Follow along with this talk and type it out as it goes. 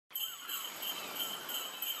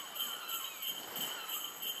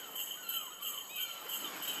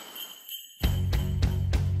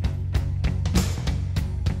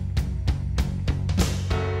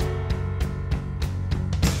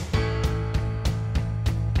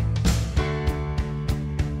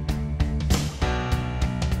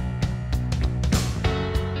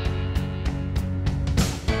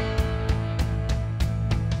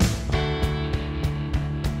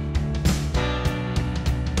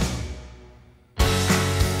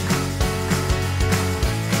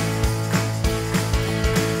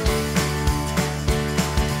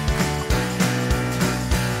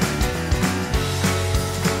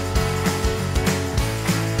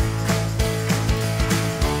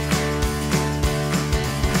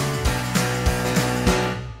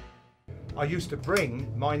I used to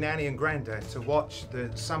bring my nanny and granddad to watch the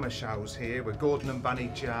summer shows here with Gordon and Bunny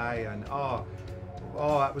Jay, and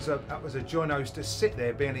that was a joy. And I used to sit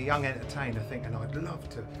there being a young entertainer thinking I'd love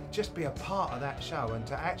to just be a part of that show and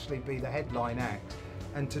to actually be the headline act.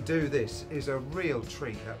 And to do this is a real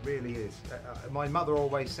treat, that really is. My mother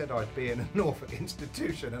always said I'd be in a Norfolk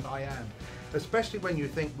institution, and I am. Especially when you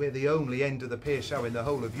think we're the only end of the pier show in the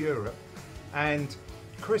whole of Europe. And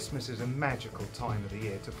Christmas is a magical time of the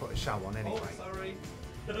year to put a show on anyway. Oh, sorry.